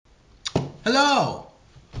Hello.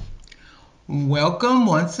 Welcome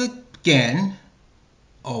once again,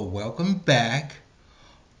 or welcome back,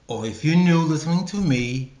 or if you're new listening to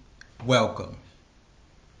me, welcome.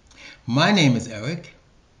 My name is Eric,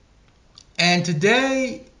 and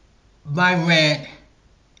today my rant,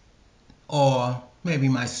 or maybe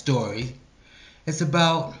my story, is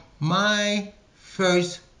about my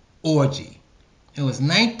first orgy. It was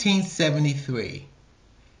 1973.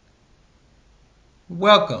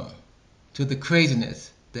 Welcome to the craziness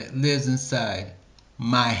that lives inside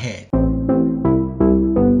my head.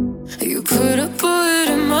 You put a bullet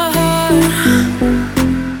in my heart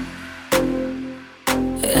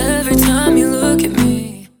every time you look at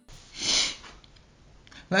me.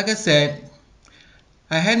 Like I said,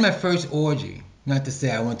 I had my first orgy. Not to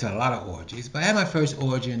say I went to a lot of orgies, but I had my first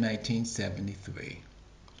orgy in 1973.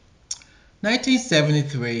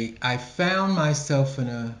 1973, I found myself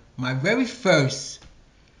in my very first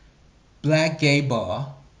black gay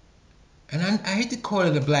bar. And I hate to call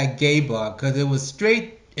it a black gay bar because it was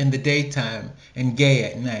straight in the daytime and gay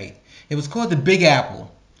at night. It was called the Big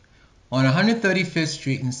Apple on 135th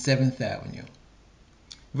Street and 7th Avenue,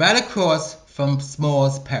 right across from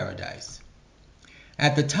S'mores Paradise.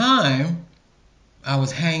 At the time, I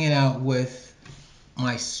was hanging out with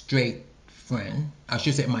my straight friend, I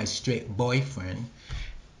should say my straight boyfriend,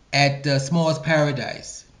 at S'mores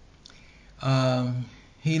Paradise.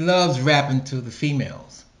 He loves rapping to the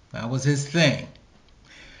females. That was his thing.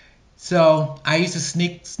 So I used to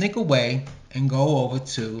sneak away and go over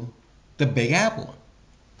to the Big Apple.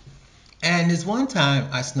 And this one time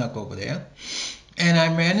I snuck over there and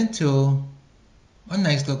I ran into a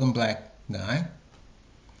nice looking black guy.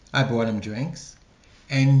 I bought him drinks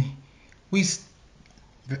and we,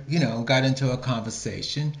 got into a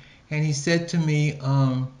conversation. And he said to me,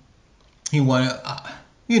 he wanted,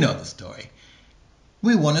 you know the story.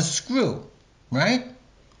 We want to screw, right?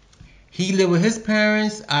 He lived with his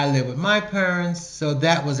parents, I lived with my parents, so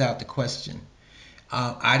that was out the question.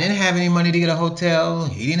 I didn't have any money to get a hotel,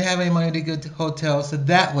 he didn't have any money to get a hotel, so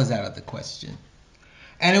that was out of the question.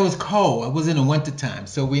 And it was cold, it was in the winter time,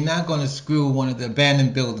 so we're not going to screw one of the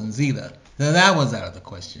abandoned buildings either. So that was out of the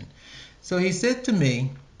question. So he said to me,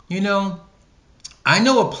 I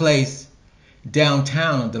know a place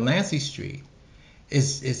downtown on Delancey Street.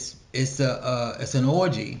 It's an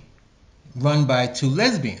orgy run by two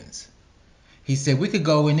lesbians. He said, we could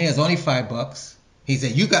go in there. It's only $5. He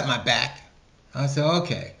said, you got my back. I said,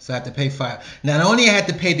 okay. So I had to pay $5. Not only I had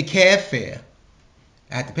to pay the cab fare,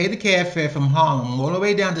 I had to pay the cab fare from Harlem all the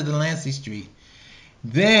way down to Delancey Street,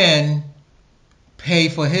 then pay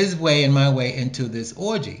for his way and my way into this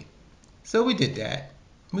orgy. So we did that.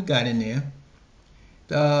 We got in there.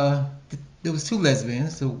 There was two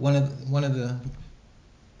lesbians. So one of the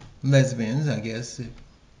lesbians, I guess,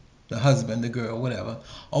 the husband, the girl, whatever,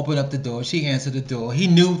 opened up the door. She answered the door. He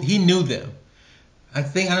knew them. I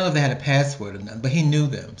don't know if they had a password or not, but he knew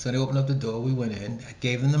them. So they opened up the door. We went in. I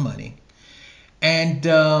gave them the money. And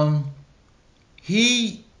the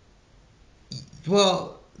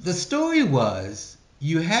story was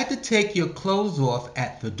you had to take your clothes off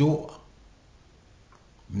at the door.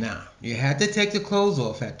 Now, you had to take the clothes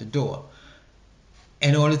off at the door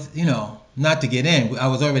in order to, not to get in. I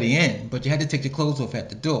was already in, but you had to take your clothes off at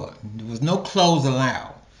the door. There was no clothes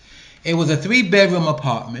allowed. It was a 3-bedroom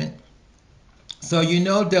apartment. So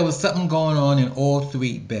there was something going on in all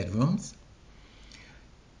 3 bedrooms.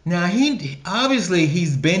 Now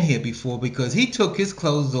he's been here before because he took his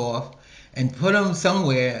clothes off and put them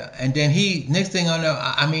somewhere, and then next thing I know,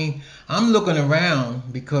 I'm looking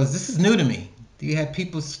around because this is new to me. You had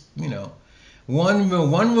people, one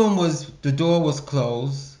room was, the door was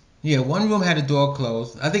closed. Yeah, one room had a door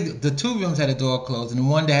closed. I think the 2 rooms had a door closed, and the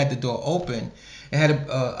one that had the door open, it had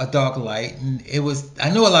a dark light, and I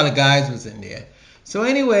know a lot of guys was in there. So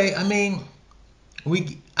anyway,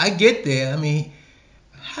 I get there.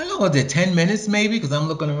 How long was it? 10 minutes maybe? Because I'm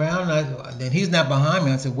looking around, and he's not behind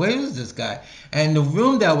me. I said, where is this guy? And the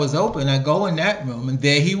room that was open, I go in that room, and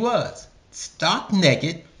there he was, stark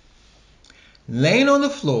naked, laying on the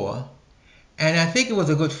floor, and I think it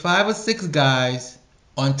was a good 5 or 6 guys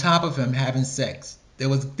on top of him having sex. I'm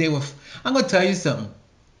going to tell you something.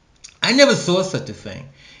 I never saw such a thing.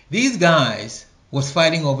 These guys was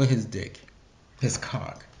fighting over his dick, his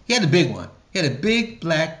cock. He had a big one. He had a big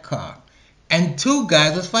black cock. And 2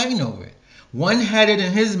 guys was fighting over it. One had it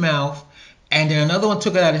in his mouth, and then another one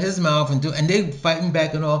took it out of his mouth, and they fighting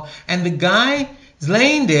back and all. And the guy is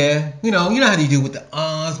laying there, you know how they do with the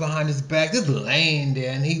arms behind his back, just laying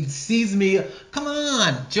there, and he sees me. Come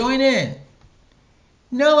on, join in.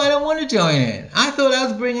 No, I don't want to join in. I thought I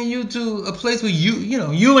was bringing you to a place where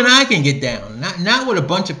you and I can get down, not with a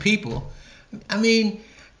bunch of people. I mean,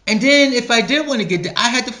 and then if I did want to get down, I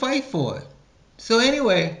had to fight for it. So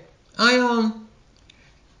anyway, I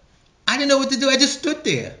didn't know what to do. I just stood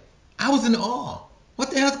there. I was in awe.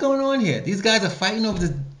 What the hell's going on here? These guys are fighting over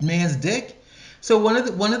this man's dick. So one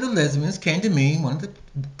of the lesbians came to me, one of the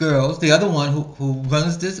girls, the other one who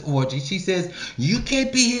runs this orgy. She says, "You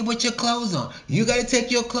can't be here with your clothes on. You got to take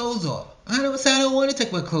your clothes off." I don't want to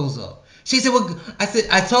take my clothes off. She said, "Well,"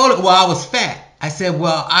 I told her, well, I was fat. I said,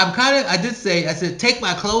 "Well, I did say, I said, take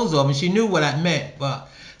my clothes off," and she knew what I meant. But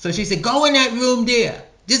so she said, "Go in that room there.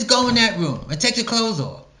 Just go in that room and take your clothes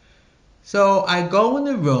off." So I go in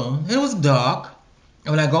the room, and it was dark.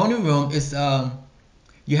 And when I go in the room, it's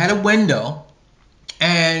you had a window,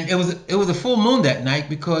 and it was a full moon that night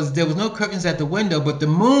because there was no curtains at the window, but the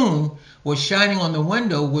moon was shining on the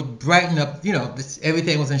window, would brighten up.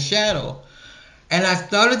 Everything was in shadow. And I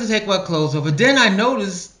started to take my clothes off, but then I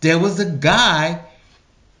noticed there was a guy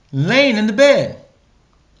laying in the bed.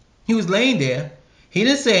 He was laying there. He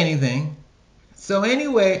didn't say anything. So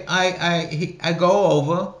anyway, I go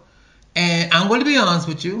over, and I'm going to be honest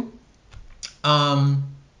with you. Um,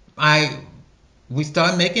 I we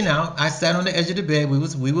started making out. I sat on the edge of the bed.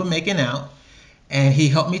 We were making out, and he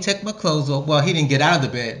helped me take my clothes off. Well, he didn't get out of the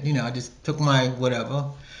bed. I just took my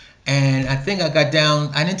whatever, and I think I got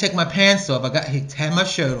down. I didn't take my pants off. He had my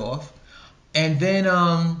shirt off, and then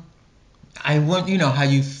I went. You know how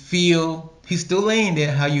you feel. He's still laying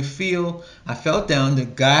there. How you feel? I felt down. The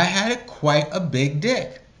guy had quite a big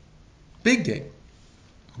dick, but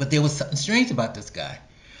there was something strange about this guy.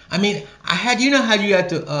 I mean, how you had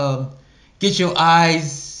to get your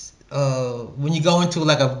eyes when you go into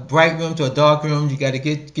like a bright room to a dark room. You got to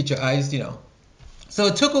get your eyes. So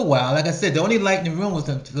it took a while. Like I said, the only light in the room was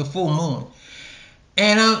the full moon.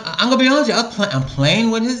 And I'm gonna be honest with you, I'm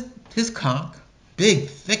playing with his cock, big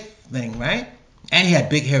thick thing, right? And he had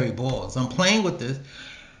big hairy balls. I'm playing with this,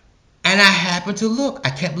 and I happened to look. I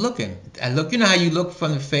kept looking. I look. You know how you look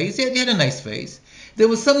from the face? He had a nice face. There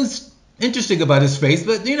was something interesting about his face,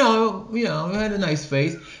 but he had a nice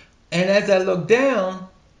face. And as I looked down,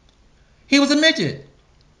 he was a midget.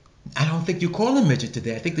 I don't think you call him midget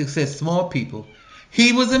today. I think they said small people.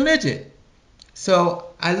 He was a midget. So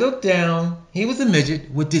I looked down. He was a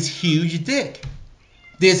midget with this huge dick.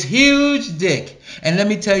 This huge dick. And let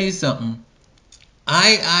me tell you something.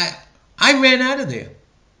 I ran out of there.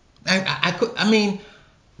 I mean,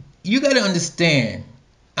 you got to understand.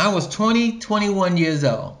 I was 21 years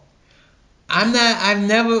old.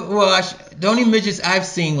 The only midgets I've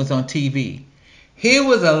seen was on TV. Here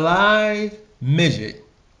was a live midget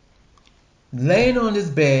laying on this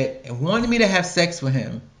bed and wanted me to have sex with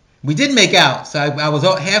him. We did make out, so I was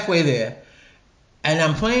halfway there. And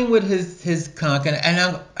I'm playing with his cock, and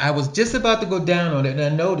I was just about to go down on it, and I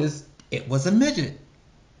noticed it was a midget.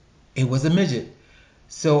 It was a midget.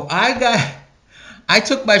 So I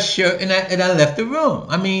took my shirt and I left the room.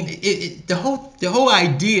 I mean, the whole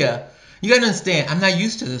idea. You gotta understand, I'm not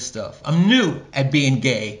used to this stuff. I'm new at being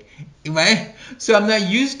gay, right? So I'm not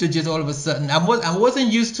used to just all of a sudden. I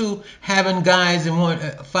wasn't used to having guys and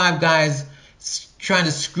 5 guys trying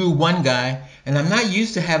to screw one guy, and I'm not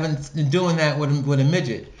used to doing that with a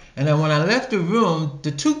midget. And then when I left the room,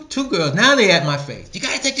 the two girls, now they at my face. You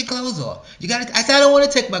gotta take your clothes off. I said I don't want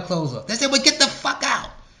to take my clothes off. They said, well, get the fuck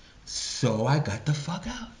out. So I got the fuck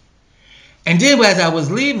out. And then as I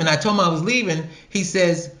was leaving, I told him I was leaving. He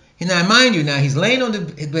says. Now, mind you, he's laying on the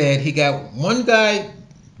bed. He got one guy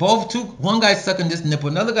sucking this nipple,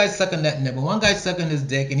 another guy sucking that nipple, one guy sucking his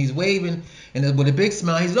dick, and he's waving and with a big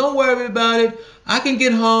smile. He's, don't worry about it. I can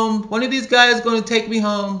get home. One of these guys is going to take me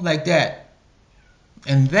home, like that.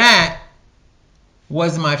 And that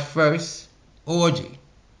was my first orgy.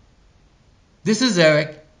 This is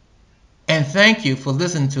Eric, and thank you for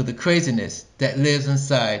listening to the craziness that lives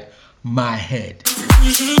inside my head.